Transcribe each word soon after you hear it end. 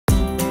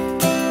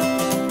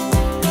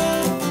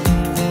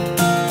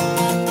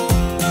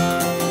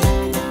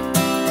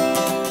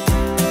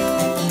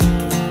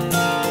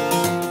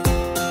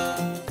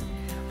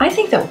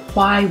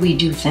why we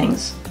do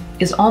things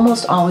is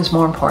almost always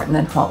more important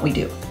than what we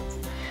do.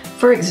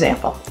 For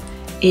example,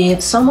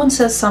 if someone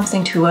says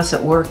something to us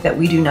at work that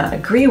we do not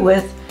agree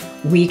with,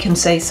 we can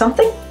say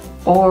something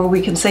or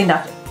we can say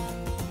nothing.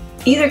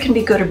 Either can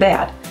be good or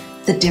bad.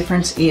 The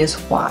difference is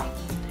why.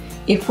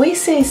 If we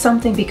say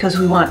something because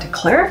we want to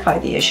clarify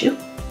the issue,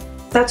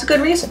 that's a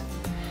good reason.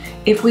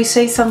 If we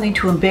say something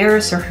to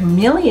embarrass or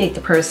humiliate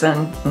the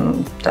person,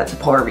 that's a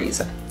poor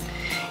reason.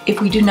 If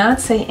we do not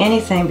say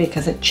anything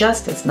because it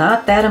just is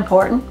not that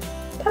important,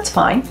 that's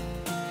fine.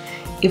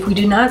 If we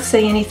do not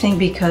say anything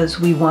because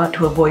we want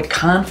to avoid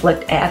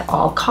conflict at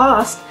all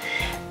costs,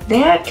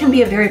 that can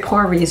be a very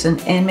poor reason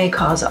and may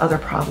cause other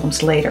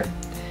problems later.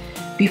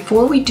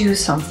 Before we do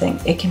something,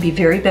 it can be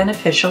very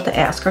beneficial to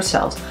ask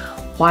ourselves,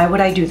 why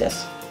would I do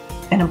this?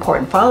 An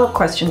important follow-up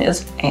question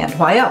is, and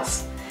why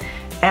else?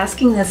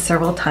 Asking this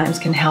several times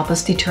can help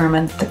us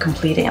determine the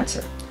complete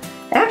answer.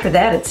 After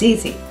that, it's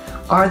easy.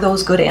 Are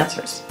those good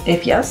answers?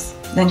 If yes,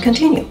 then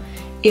continue.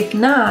 If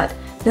not,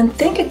 then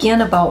think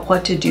again about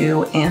what to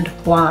do and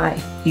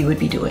why you would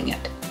be doing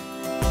it.